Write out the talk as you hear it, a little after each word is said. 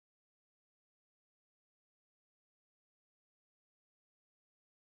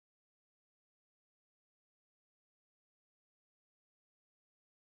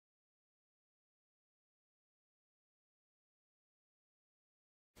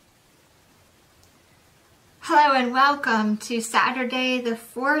Hello and welcome to Saturday, the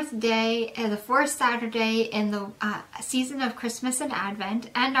fourth Saturday in the season of Christmas and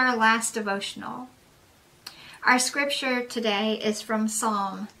Advent, and our last devotional. Our scripture today is from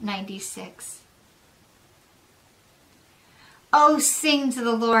Psalm 96. Oh, sing to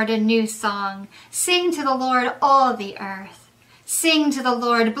the Lord a new song. Sing to the Lord all the earth. Sing to the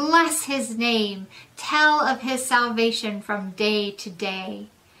Lord, bless his name. Tell of his salvation from day to day.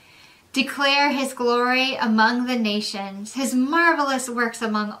 Declare his glory among the nations, his marvelous works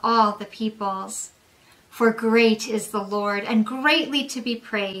among all the peoples. For great is the Lord, and greatly to be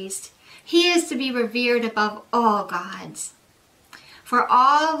praised. He is to be revered above all gods. For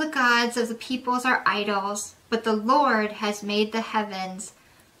all the gods of the peoples are idols, but the Lord has made the heavens.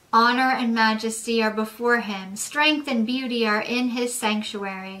 Honor and majesty are before him. Strength and beauty are in his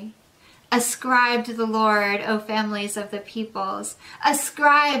sanctuary. Ascribe to the Lord, O families of the peoples.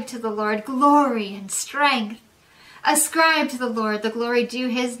 Ascribe to the Lord glory and strength. Ascribe to the Lord the glory due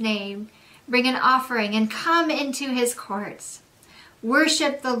his name. Bring an offering and come into his courts.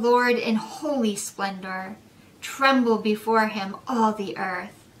 Worship the Lord in holy splendor. Tremble before him, all the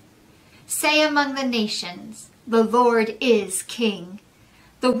earth. Say among the nations, the Lord is King.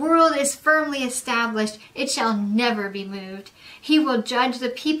 The world is firmly established, it shall never be moved. He will judge the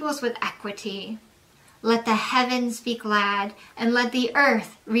peoples with equity. Let the heavens be glad, and let the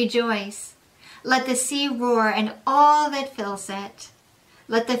earth rejoice. Let the sea roar, and all that fills it.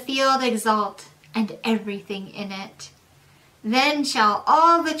 Let the field exult, and everything in it. Then shall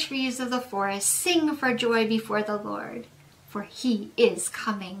all the trees of the forest sing for joy before the Lord, for he is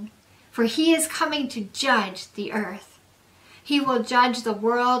coming. For he is coming to judge the earth. He will judge the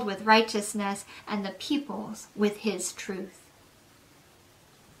world with righteousness and the peoples with his truth.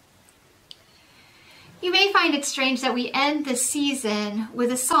 You may find it strange that we end the season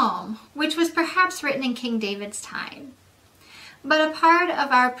with a psalm, which was perhaps written in King David's time. But a part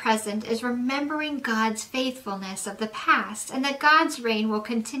of our present is remembering God's faithfulness of the past, and that God's reign will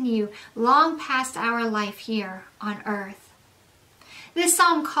continue long past our life here on earth. This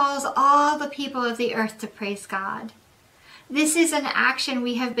psalm calls all the people of the earth to praise God. This is an action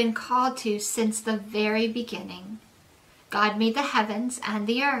we have been called to since the very beginning. God made the heavens and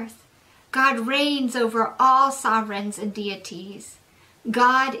the earth. God reigns over all sovereigns and deities.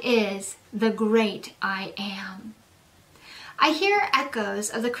 God is the great I Am. I hear echoes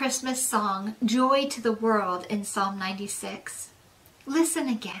of the Christmas song, Joy to the World, in Psalm 96. Listen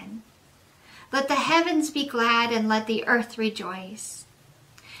again. Let the heavens be glad and let the earth rejoice.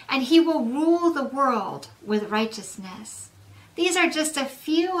 And he will rule the world with righteousness. These are just a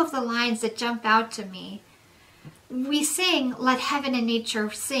few of the lines that jump out to me. We sing, let heaven and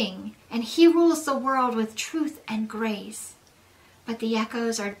nature sing, and he rules the world with truth and grace. But the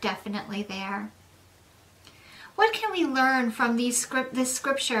echoes are definitely there. What can we learn from this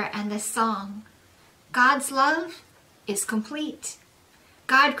scripture and this song? God's love is complete.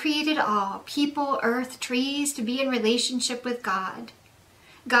 God created all, people, earth, trees, to be in relationship with God.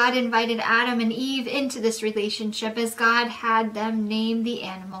 God invited Adam and Eve into this relationship as God had them name the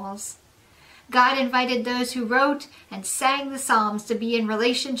animals. God invited those who wrote and sang the Psalms to be in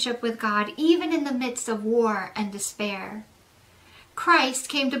relationship with God even in the midst of war and despair. Christ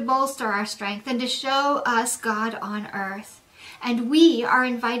came to bolster our strength and to show us God on earth. And we are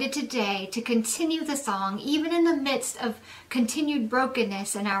invited today to continue the song even in the midst of continued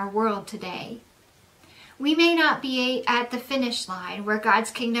brokenness in our world today. We may not be at the finish line where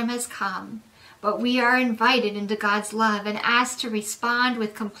God's kingdom has come, but we are invited into God's love and asked to respond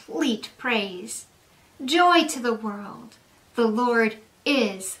with complete praise. Joy to the world. The Lord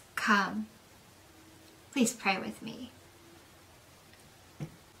is come. Please pray with me.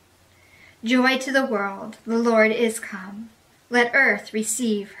 Joy to the world. The Lord is come. Let earth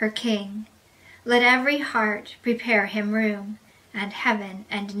receive her King. Let every heart prepare him room, and heaven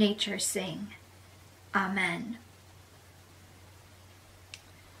and nature sing. Amen.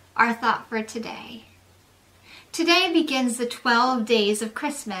 Our thought for today. Today begins the 12 days of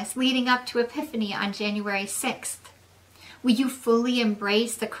Christmas leading up to Epiphany on January 6th. Will you fully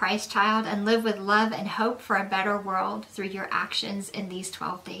embrace the Christ child and live with love and hope for a better world through your actions in these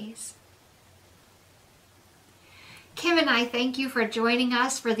 12 days? Kim and I thank you for joining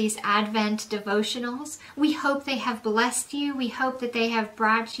us for these Advent devotionals. We hope they have blessed you. We hope that they have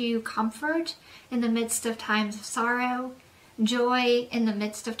brought you comfort in the midst of times of sorrow, joy in the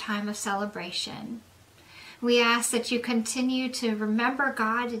midst of time of celebration. We ask that you continue to remember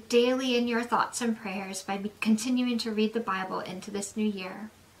God daily in your thoughts and prayers by continuing to read the Bible into this new year.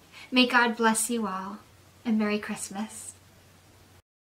 May God bless you all, and Merry Christmas.